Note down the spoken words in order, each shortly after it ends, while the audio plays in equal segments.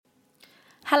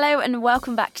Hello and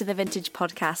welcome back to the Vintage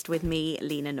Podcast with me,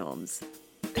 Lena Norms.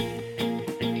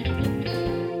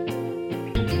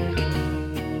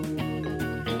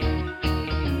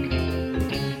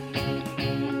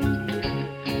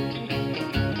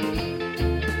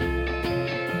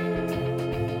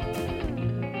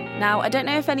 Now, I don't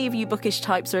know if any of you bookish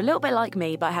types are a little bit like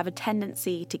me, but I have a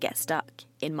tendency to get stuck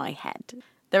in my head.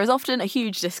 There is often a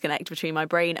huge disconnect between my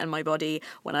brain and my body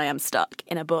when I am stuck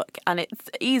in a book. And it's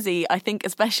easy, I think,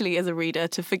 especially as a reader,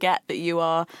 to forget that you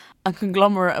are a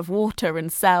conglomerate of water and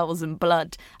cells and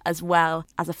blood, as well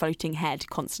as a floating head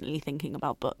constantly thinking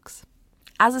about books.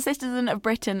 As a citizen of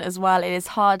Britain as well, it is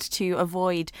hard to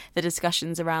avoid the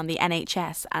discussions around the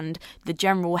NHS and the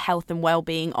general health and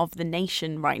well-being of the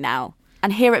nation right now.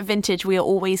 And here at Vintage, we are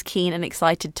always keen and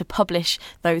excited to publish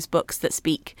those books that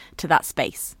speak to that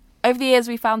space. Over the years,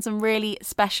 we found some really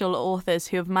special authors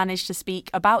who have managed to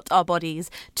speak about our bodies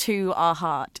to our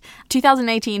heart.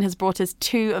 2018 has brought us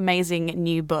two amazing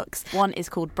new books. One is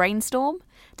called Brainstorm,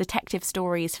 Detective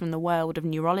Stories from the World of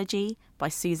Neurology by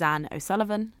Suzanne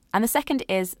O'Sullivan. And the second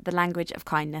is The Language of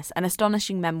Kindness, an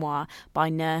astonishing memoir by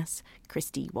nurse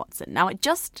Christy Watson. Now, it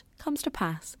just comes to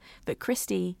pass that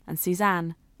Christy and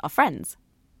Suzanne are friends.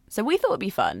 So we thought it'd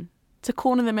be fun to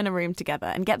corner them in a room together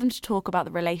and get them to talk about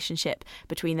the relationship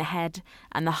between the head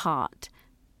and the heart.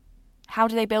 How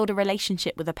do they build a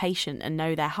relationship with a patient and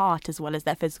know their heart as well as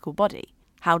their physical body?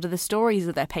 How do the stories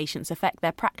of their patients affect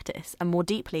their practice and more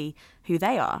deeply who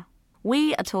they are?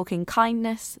 We are talking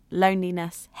kindness,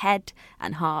 loneliness, head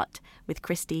and heart with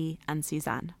Christy and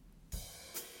Suzanne.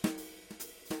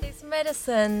 Is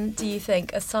medicine, do you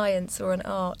think, a science or an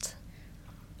art?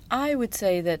 I would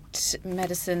say that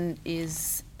medicine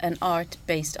is an art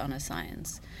based on a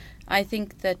science. I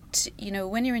think that,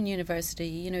 when you're in university,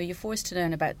 you're forced to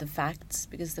learn about the facts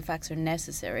because the facts are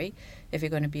necessary if you're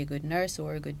going to be a good nurse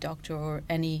or a good doctor or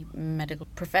any medical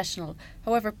professional.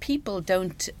 However, people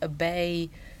don't obey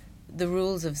the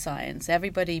rules of science.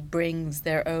 Everybody brings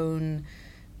their own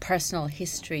personal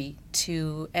history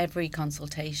to every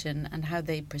consultation, and how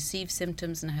they perceive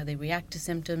symptoms and how they react to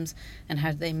symptoms and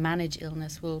how they manage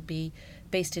illness will be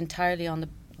based entirely on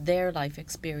their life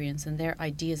experience and their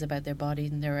ideas about their body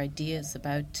and their ideas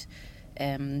about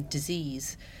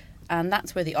disease. And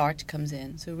that's where the art comes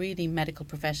in. So really medical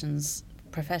professionals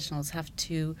have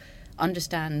to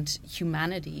understand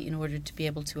humanity in order to be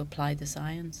able to apply the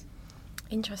science.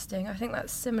 Interesting. I think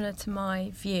that's similar to my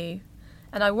view.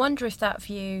 And I wonder if that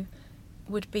view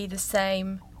would be the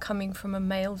same coming from a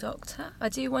male doctor. I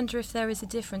do wonder if there is a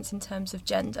difference in terms of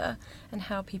gender and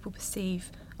how people perceive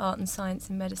art and science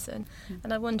in medicine.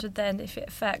 And I wondered then if it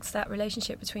affects that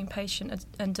relationship between patient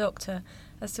and doctor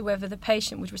as to whether the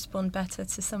patient would respond better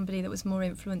to somebody that was more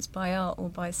influenced by art or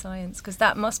by science, because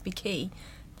that must be key,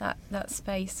 that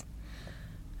space.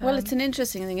 Well, it's an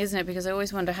interesting thing, isn't it? Because I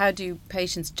always wonder, how do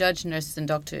patients judge nurses and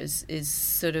doctors is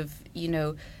sort of,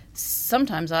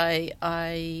 sometimes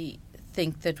I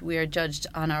think that we are judged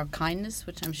on our kindness,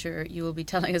 which I'm sure you will be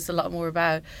telling us a lot more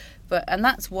about. And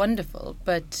that's wonderful,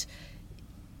 but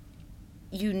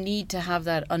you need to have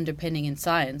that underpinning in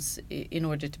science in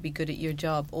order to be good at your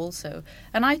job also.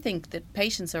 And I think that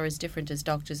patients are as different as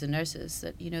doctors and nurses.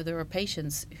 That, there are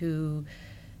patients who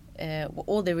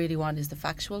all they really want is the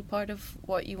factual part of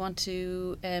what you want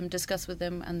to discuss with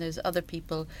them, and there's other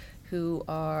people who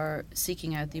are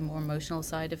seeking out the more emotional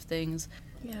side of things.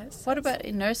 Yes. What about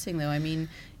in nursing, though? I mean,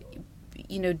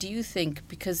 do you think,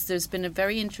 because there's been a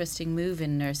very interesting move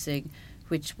in nursing,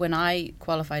 which when I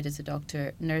qualified as a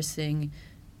doctor, nursing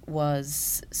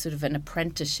was sort of an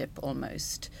apprenticeship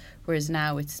almost, whereas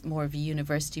now it's more of a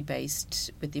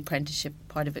university-based, with the apprenticeship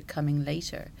part of it coming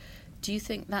later. Do you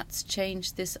think that's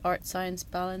changed this art-science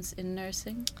balance in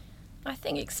nursing? I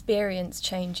think experience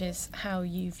changes how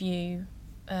you view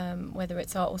whether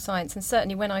it's art or science. And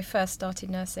certainly when I first started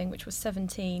nursing, which was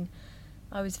 17,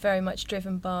 I was very much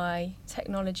driven by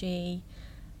technology,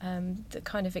 the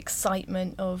kind of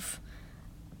excitement of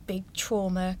big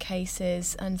trauma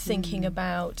cases and thinking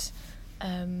about,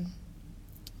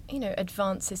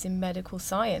 advances in medical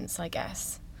science, I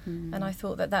guess. And I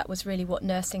thought that was really what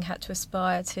nursing had to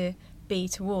aspire to be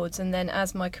towards. And then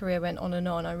as my career went on,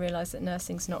 I realised that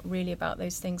nursing's not really about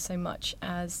those things so much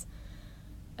as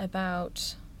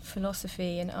about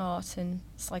philosophy and art and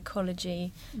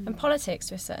psychology and politics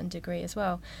to a certain degree as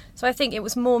well. So I think it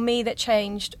was more me that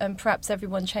changed, and perhaps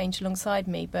everyone changed alongside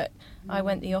me, but I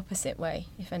went the opposite way,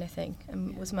 if anything,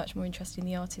 and was much more interested in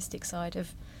the artistic side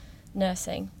of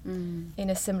nursing in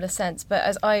a similar sense. But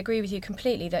as I agree with you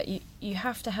completely that you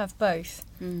have to have both,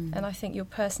 and I think your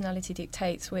personality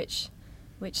dictates which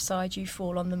side you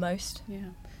fall on the most.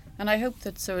 Yeah. And I hope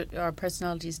that our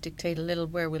personalities dictate a little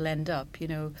where we'll end up. You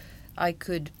know, I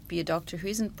could be a doctor who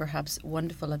isn't perhaps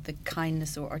wonderful at the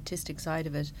kindness or artistic side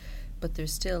of it, but there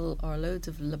still are loads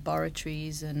of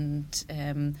laboratories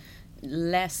and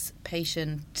less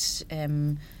patient,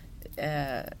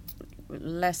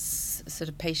 less sort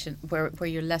of patient, where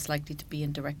you're less likely to be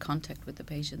in direct contact with the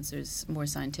patients. There's more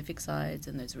scientific sides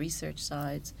and there's research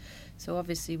sides. So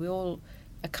obviously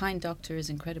a kind doctor is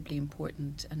incredibly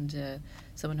important, and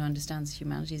someone who understands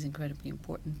humanity is incredibly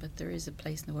important, but there is a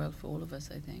place in the world for all of us,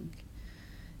 I think.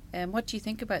 What do you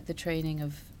think about the training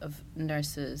of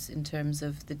nurses in terms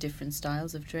of the different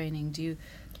styles of training? Do you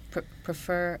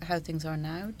prefer how things are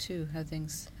now to how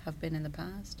things have been in the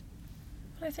past?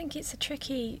 I think it's a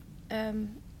tricky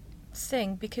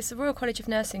thing, because the Royal College of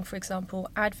Nursing, for example,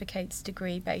 advocates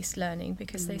degree-based learning,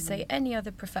 because they say any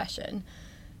other profession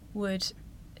would,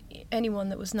 anyone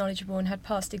that was knowledgeable and had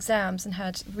passed exams and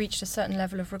had reached a certain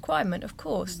level of requirement, of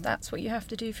course, that's what you have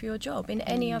to do for your job in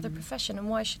any other profession, and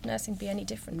why should nursing be any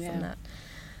different from that?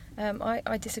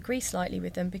 I disagree slightly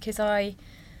with them, because I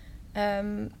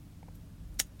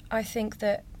think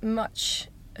that much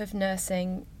of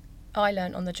nursing I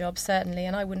learnt on the job, certainly,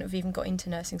 and I wouldn't have even got into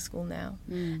nursing school now.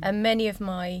 And many of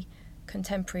my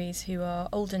contemporaries who are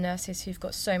older nurses who've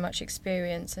got so much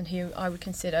experience and who I would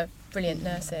consider brilliant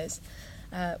nurses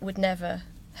would never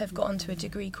have got onto a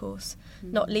degree course,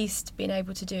 not least being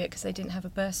able to do it because they didn't have a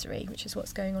bursary, which is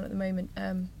what's going on at the moment.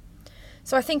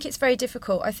 So I think it's very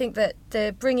difficult. I think that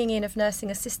the bringing in of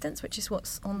nursing assistants, which is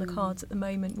what's on the cards at the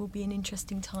moment, will be an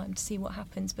interesting time to see what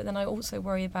happens. But then I also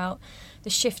worry about the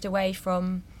shift away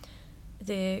from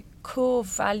the core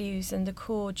values and the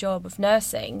core job of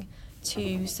nursing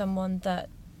to someone that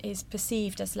is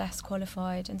perceived as less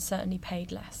qualified and certainly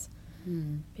paid less.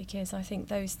 Because I think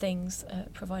those things,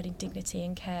 providing dignity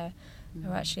and care,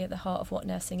 are actually at the heart of what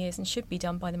nursing is and should be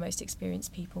done by the most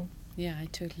experienced people. Yeah, I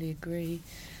totally agree.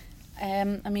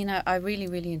 I mean, I really,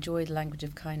 really enjoyed Language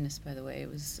of Kindness, by the way. It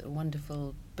was a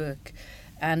wonderful book.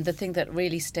 And the thing that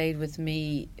really stayed with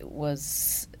me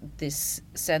was this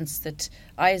sense that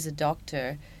I, as a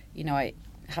doctor, you know, I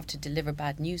have to deliver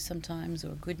bad news sometimes, or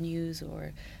good news,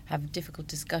 or have difficult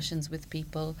discussions with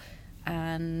people.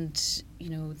 And, you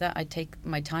know, that I take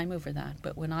my time over that.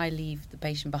 But when I leave the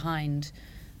patient behind,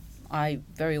 I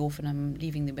very often am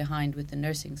leaving them behind with the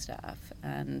nursing staff.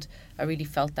 And I really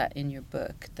felt that in your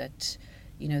book, that,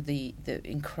 you know, the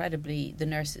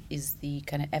nurse is the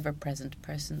kind of ever-present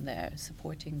person there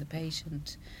supporting the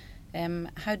patient.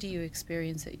 How do you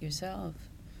experience it yourself?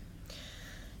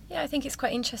 Yeah, I think it's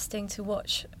quite interesting to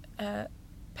watch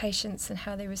patients and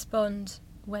how they respond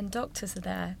when doctors are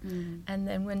there. And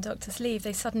then when doctors leave,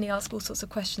 they suddenly ask all sorts of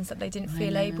questions that they didn't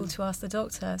feel able to ask the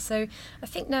doctor. So I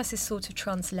think nurses sort of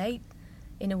translate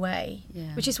in a way,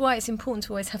 which is why it's important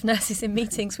to always have nurses in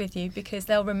meetings with you, because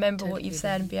they'll remember what you've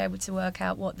said and be able to work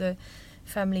out what the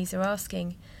families are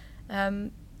asking.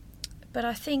 But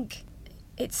I think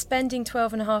it's spending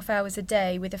 12 and a half hours a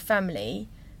day with a family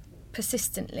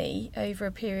persistently over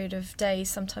a period of days,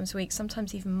 sometimes weeks,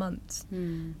 sometimes even months.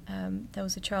 There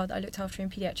was a child I looked after in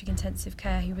paediatric intensive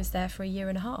care who was there for a year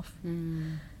and a half.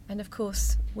 And of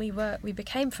course, we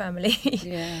became family.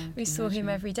 We saw him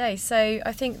every day. So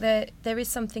I think that there is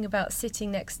something about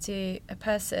sitting next to a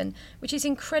person, which is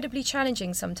incredibly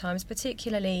challenging sometimes,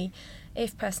 particularly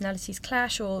if personalities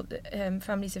clash, or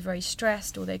families are very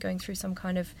stressed, or they're going through some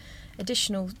kind of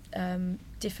additional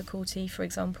difficulty. For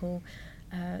example,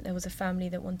 there was a family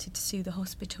that wanted to sue the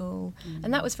hospital,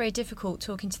 and that was very difficult,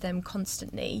 talking to them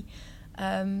constantly.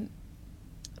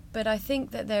 But I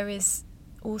think that there is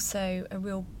also a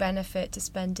real benefit to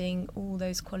spending all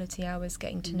those quality hours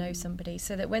getting to know somebody,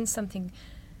 so that when something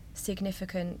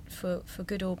significant, for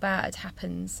good or bad,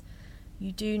 happens,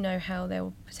 you do know how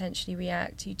they'll potentially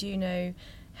react, you do know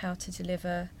how to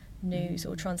deliver news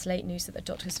or translate news that the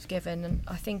doctors have given. And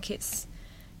I think it's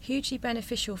hugely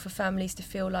beneficial for families to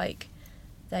feel like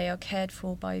they are cared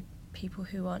for by people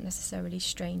who aren't necessarily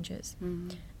strangers.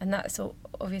 And that's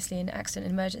obviously in accident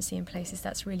and emergency in places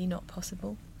that's really not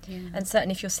possible. And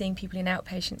certainly if you're seeing people in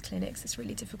outpatient clinics, it's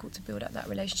really difficult to build up that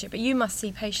relationship. But you must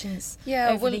see patients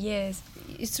over the years.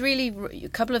 It's really, a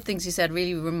couple of things you said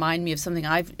really remind me of something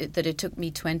that it took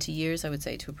me 20 years, I would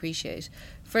say, to appreciate.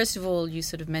 First of all, you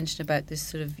sort of mentioned about this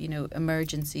sort of, you know,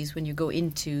 emergencies when you go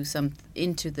into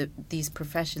these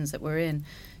professions that we're in.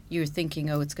 You're thinking,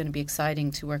 oh, it's going to be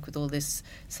exciting to work with all this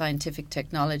scientific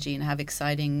technology and have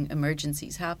exciting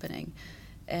emergencies happening.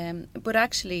 But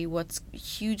actually what's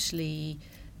hugely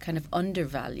kind of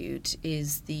undervalued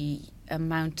is the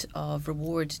amount of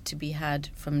reward to be had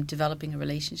from developing a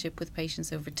relationship with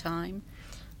patients over time.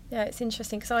 Yeah, it's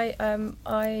interesting because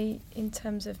I, in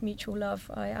terms of mutual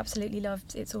love, I absolutely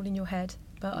loved It's All in Your Head,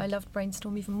 but I loved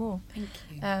Brainstorm even more. Thank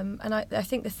you. And I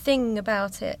think the thing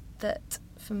about it that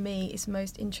for me is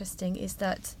most interesting is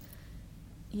that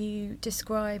you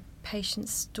describe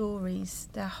patients' stories,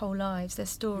 their whole lives, their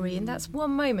story, and that's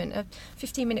one moment, a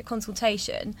 15-minute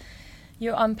consultation.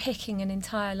 You're unpicking an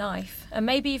entire life, and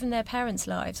maybe even their parents'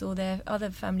 lives or their other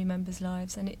family members'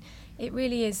 lives, and it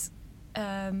really is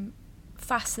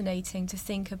fascinating to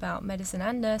think about medicine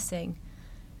and nursing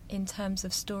in terms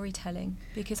of storytelling,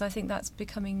 because I think that's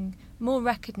becoming more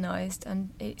recognised, and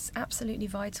it's absolutely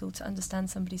vital to understand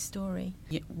somebody's story.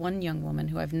 One young woman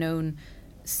who I've known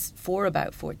for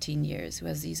about 14 years who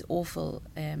has these awful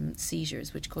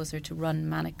seizures which cause her to run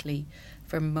manically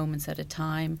for moments at a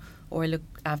time, or look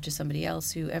after somebody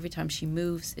else who every time she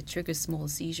moves it triggers small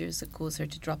seizures that cause her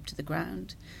to drop to the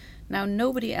ground. Now,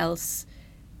 nobody else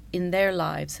in their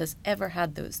lives has ever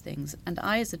had those things, and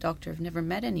I as a doctor have never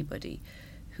met anybody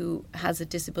who has a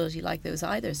disability like those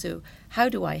either. So how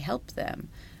do I help them?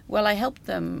 Well, I help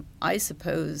them, I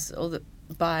suppose,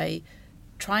 by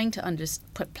trying to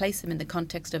place them in the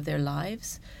context of their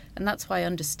lives, and that's why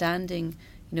understanding,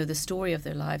 the story of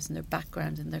their lives and their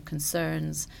background and their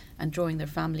concerns and drawing their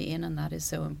family in on that is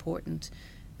so important.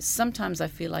 Sometimes I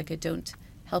feel like I don't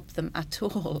help them at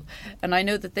all, and I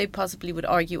know that they possibly would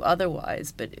argue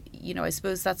otherwise, but I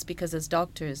suppose that's because as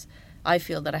doctors I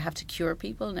feel that I have to cure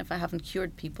people, and if I haven't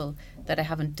cured people, that I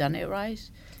haven't done it right,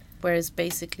 whereas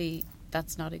basically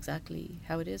that's not exactly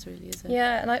how it is, really, is it?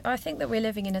 Yeah, and I think that we're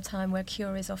living in a time where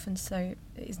cure is often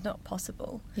is not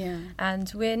possible. Yeah.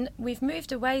 And we've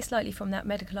moved away slightly from that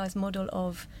medicalised model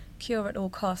of cure at all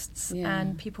costs,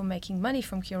 and people making money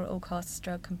from cure at all costs,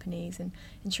 drug companies and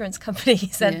insurance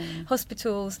companies and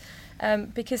hospitals,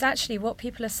 because actually what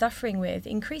people are suffering with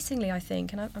increasingly, I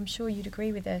think, and I'm sure you'd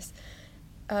agree with this,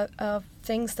 are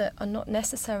things that are not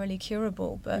necessarily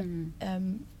curable, but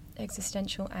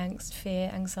existential angst,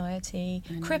 fear, anxiety,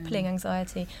 crippling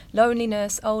anxiety,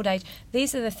 loneliness, old age.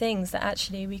 These are the things that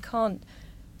actually we can't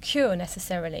cure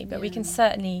necessarily, but we can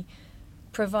certainly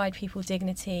provide people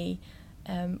dignity,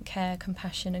 care,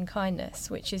 compassion and kindness,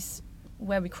 which is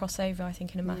where we cross over, I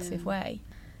think, in a massive way.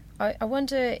 I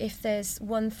wonder if there's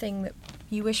one thing that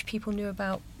you wish people knew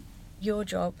about your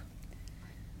job.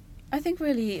 I think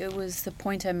really it was the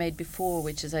point I made before,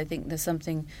 which is I think there's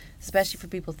something, especially for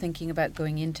people thinking about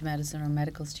going into medicine or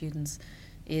medical students,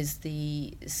 is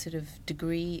the sort of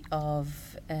degree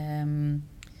of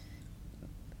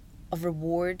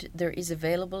reward there is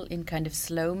available in kind of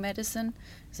slow medicine.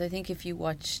 So I think if you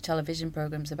watch television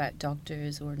programs about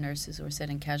doctors or nurses or set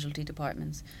in casualty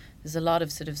departments, there's a lot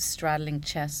of sort of straddling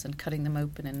chests and cutting them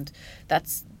open, and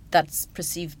that's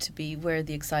perceived to be where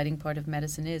the exciting part of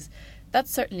medicine is. That's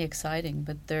certainly exciting,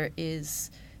 but there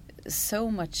is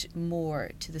so much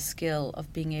more to the skill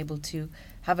of being able to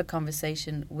have a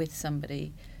conversation with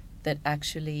somebody that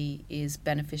actually is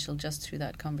beneficial just through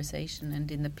that conversation and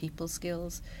in the people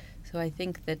skills. So I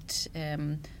think that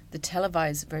the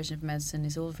televised version of medicine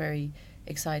is all very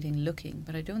exciting looking,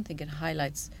 but I don't think it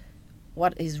highlights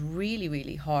what is really,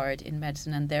 really hard in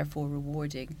medicine and therefore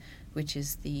rewarding, which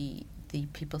is the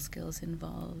people skills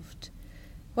involved.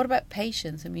 What about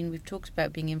patients? I mean, we've talked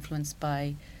about being influenced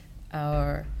by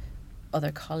our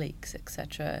other colleagues,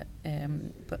 etc.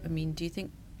 But I mean, do you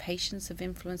think patients have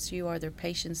influenced you? Are there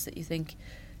patients that you think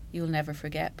you'll never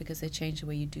forget because they change the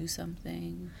way you do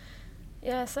something?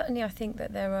 Yeah, certainly I think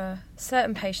that there are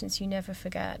certain patients you never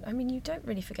forget. I mean, you don't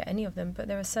really forget any of them, but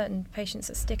there are certain patients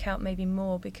that stick out maybe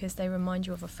more because they remind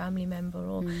you of a family member,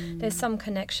 or there's some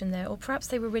connection there, or perhaps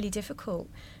they were really difficult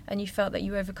and you felt that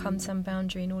you overcome some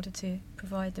boundary in order to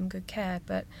provide them good care.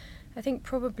 But I think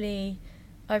probably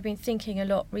I've been thinking a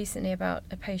lot recently about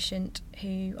a patient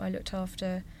who I looked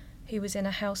after who was in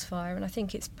a house fire, and I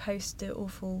think it's post the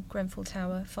awful Grenfell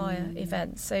Tower fire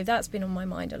event. So that's been on my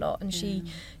mind a lot. And she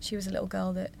was a little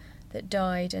girl that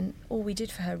died, and all we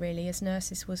did for her really as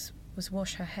nurses was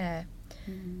wash her hair.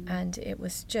 And it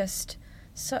was just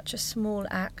such a small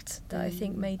act that I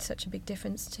think made such a big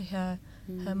difference to her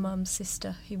mum's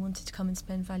sister, who wanted to come and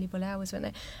spend valuable hours with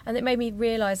her. And it made me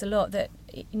realise a lot that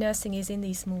nursing is in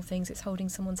these small things. It's holding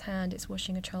someone's hand, it's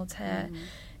washing a child's hair.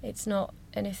 It's not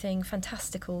anything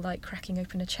fantastical like cracking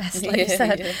open a chest, like you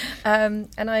said.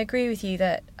 And I agree with you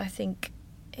that I think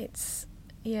it's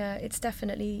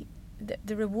definitely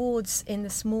the rewards in the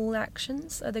small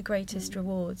actions are the greatest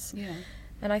rewards.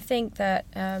 And I think that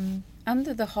and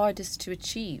they're the hardest to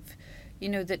achieve.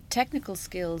 The technical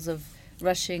skills of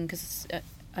rushing, because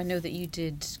I know that you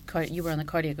were on the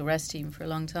cardiac arrest team for a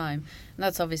long time, and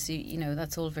that's obviously,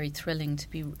 that's all very thrilling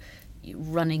to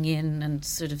running in and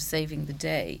sort of saving the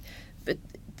day. But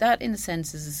that, in a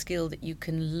sense, is a skill that you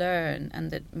can learn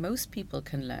and that most people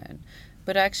can learn.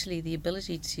 But actually the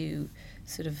ability to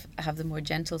sort of have the more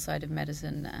gentle side of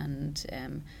medicine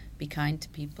and be kind to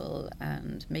people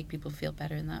and make people feel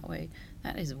better in that way,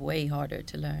 that is way harder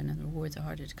to learn, and the rewards are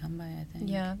harder to come by, I think.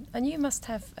 Yeah, and you must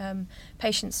have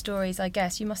patient stories, I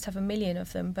guess. You must have a million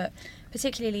of them, but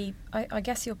particularly, I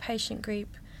guess your patient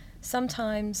group,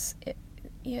 sometimes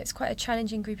it's quite a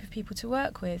challenging group of people to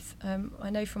work with. I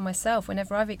know from myself,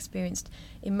 whenever I've experienced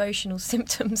emotional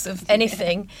symptoms of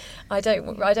anything, I don't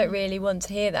really want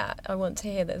to hear that. I want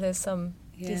to hear that there's some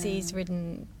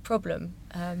disease-ridden problem,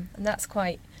 and that's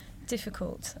quite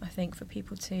difficult, I think, for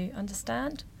people to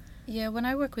understand. Yeah, when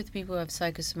I work with people who have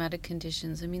psychosomatic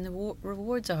conditions, I mean, the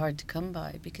rewards are hard to come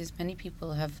by because many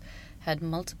people have had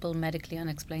multiple medically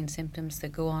unexplained symptoms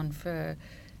that go on for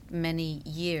many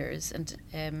years,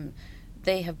 and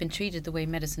they have been treated the way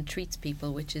medicine treats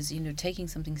people, which is, taking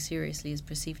something seriously is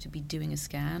perceived to be doing a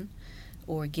scan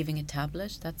or giving a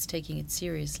tablet. That's taking it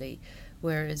seriously.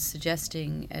 Whereas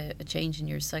suggesting a change in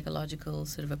your psychological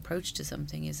sort of approach to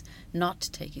something is not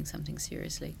taking something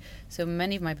seriously. So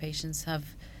many of my patients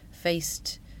have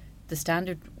faced the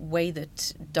standard way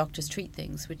that doctors treat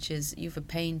things, which is you have a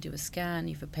pain, do a scan,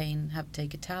 you have a pain, have to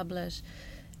take a tablet.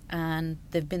 And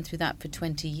they've been through that for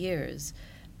 20 years.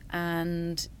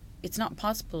 And it's not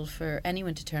possible for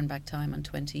anyone to turn back time on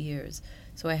 20 years.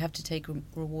 So I have to take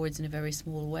rewards in a very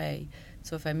small way.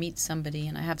 So if I meet somebody,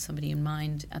 and I have somebody in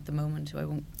mind at the moment who I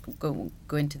won't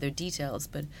go into their details,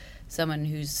 but someone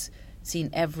who's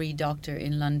seen every doctor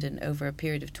in London over a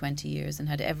period of 20 years and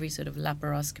had every sort of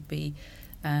laparoscopy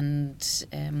and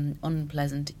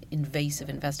unpleasant, invasive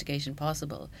investigation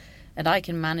possible. And I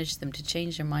can manage them to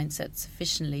change their mindset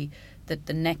sufficiently that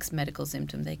the next medical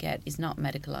symptom they get is not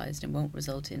medicalised and won't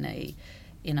result in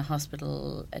a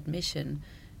hospital admission.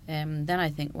 Then I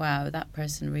think, wow, that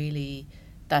person really,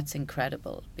 that's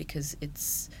incredible, because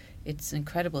it's an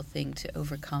incredible thing to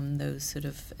overcome those sort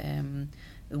of a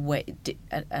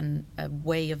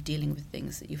way of dealing with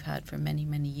things that you've had for many,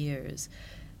 many years.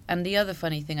 And the other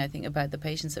funny thing I think about the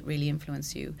patients that really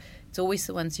influence you, it's always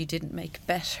the ones you didn't make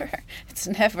better. It's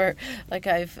never, like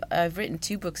I've written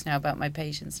 2 books now about my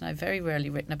patients, and I've very rarely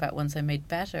written about ones I made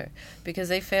better, because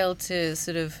they failed to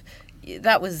sort of,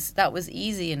 that was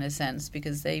easy in a sense,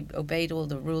 because they obeyed all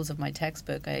the rules of my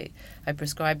textbook. I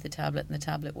prescribed the tablet and the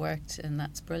tablet worked, and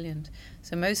that's brilliant.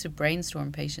 So most of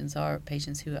Brainstorm patients are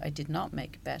patients who I did not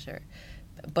make better,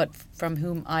 but from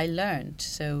whom I learned.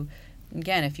 So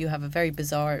again, if you have a very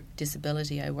bizarre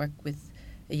disability, I work with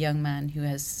a young man who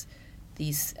has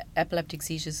these epileptic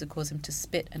seizures that cause him to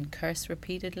spit and curse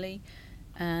repeatedly.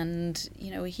 And,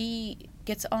 he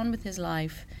gets on with his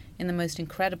life in the most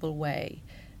incredible way.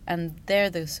 And they're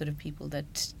those sort of people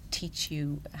that teach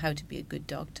you how to be a good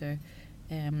doctor,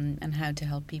 and how to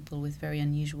help people with very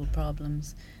unusual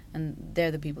problems. And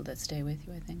they're the people that stay with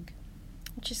you, I think.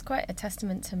 Which is quite a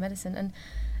testament to medicine. And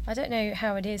I don't know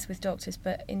how it is with doctors,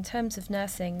 but in terms of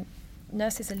nursing,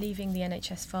 nurses are leaving the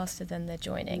NHS faster than they're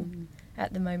joining.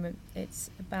 At the moment, it's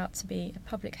about to be a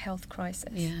public health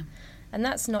crisis. Yeah. And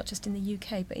that's not just in the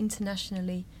UK, but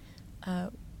internationally,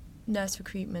 nurse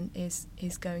recruitment is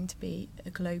going to be a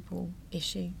global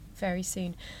issue very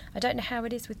soon. I don't know how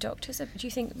it is with doctors. Do you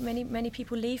think many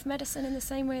people leave medicine in the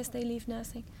same way as they leave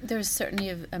nursing? There's certainly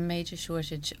a major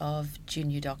shortage of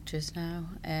junior doctors now,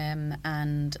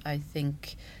 and I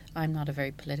think, I'm not a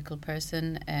very political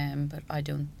person, but I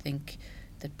don't think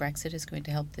that Brexit is going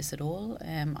to help this at all.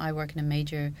 I work in a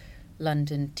major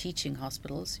London teaching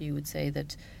hospital, so you would say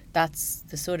that that's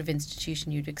the sort of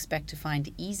institution you'd expect to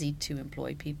find easy to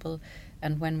employ people.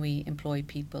 And when we employ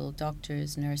people,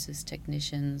 doctors, nurses,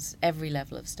 technicians, every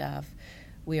level of staff,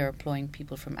 we are employing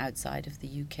people from outside of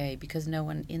the UK, because no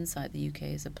one inside the UK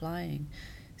is applying.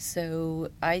 So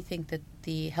I think that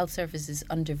the health service is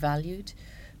undervalued.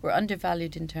 We're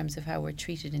undervalued in terms of how we're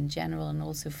treated in general, and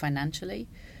also financially.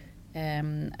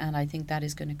 And I think that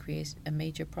is going to create a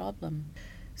major problem.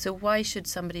 So why should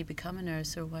somebody become a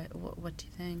nurse, or what do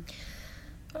you think?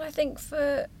 Well, I think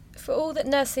for all that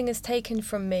nursing has taken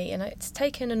from me, and it's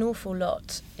taken an awful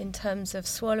lot in terms of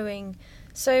swallowing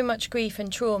so much grief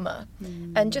and trauma,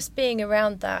 and just being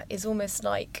around that is almost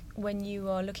like when you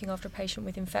are looking after a patient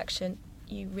with infection,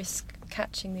 you risk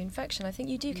catching the infection. I think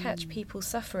you do catch people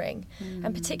suffering,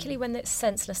 and particularly when it's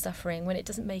senseless suffering, when it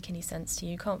doesn't make any sense to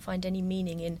you. You can't find any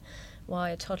meaning in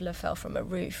why a toddler fell from a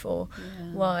roof, or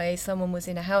why someone was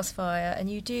in a house fire, and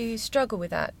you do struggle with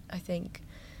that, I think.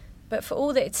 But for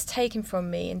all that it's taken from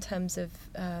me in terms of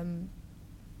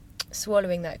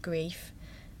swallowing that grief,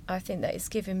 I think that it's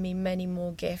given me many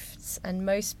more gifts, and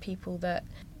most people that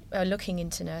are looking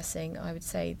into nursing, I would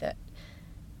say that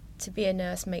to be a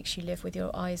nurse makes you live with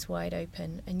your eyes wide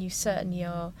open, and you certainly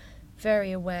are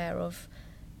very aware of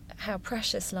how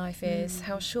precious life is,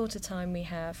 how short a time we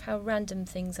have, how random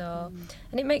things are,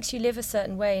 and it makes you live a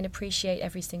certain way and appreciate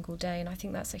every single day, and I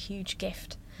think that's a huge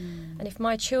gift. And if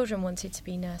my children wanted to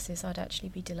be nurses, I'd actually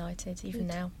be delighted, even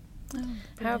now.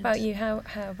 How about you? How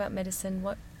about medicine?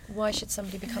 Why should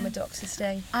somebody become a doctor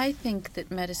today? I think that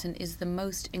medicine is the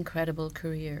most incredible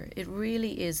career. It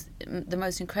really is the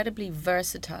most incredibly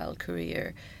versatile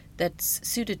career that's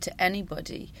suited to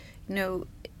anybody. You know,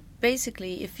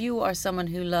 basically, if you are someone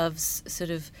who loves sort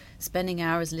of spending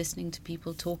hours listening to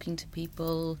people, talking to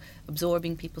people,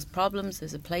 absorbing people's problems,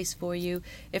 there's a place for you.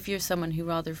 If you're someone who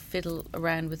rather fiddle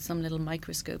around with some little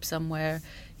microscope somewhere,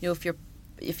 you know, if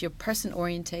you're person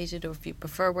orientated, or if you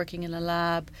prefer working in a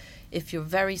lab, if you're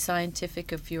very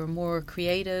scientific, if you're more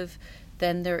creative,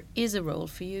 then there is a role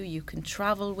for you. You can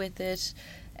travel with it.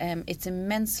 It's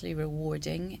immensely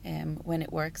rewarding when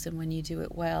it works and when you do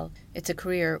it well. It's a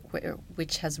career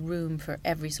which has room for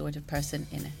every sort of person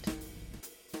in it.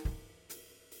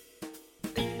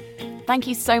 Thank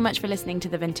you so much for listening to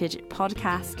the Vintage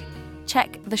podcast.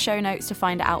 Check the show notes to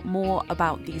find out more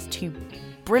about these two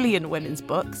brilliant women's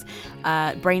books,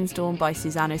 Brainstorm by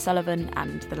Suzanne O'Sullivan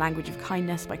and The Language of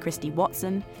Kindness by Christy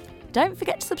Watson. Don't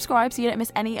forget to subscribe so you don't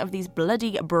miss any of these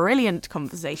bloody brilliant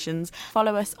conversations.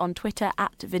 Follow us on Twitter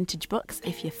 @VintageBooks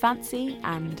if you fancy,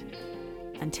 and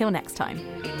until next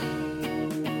time.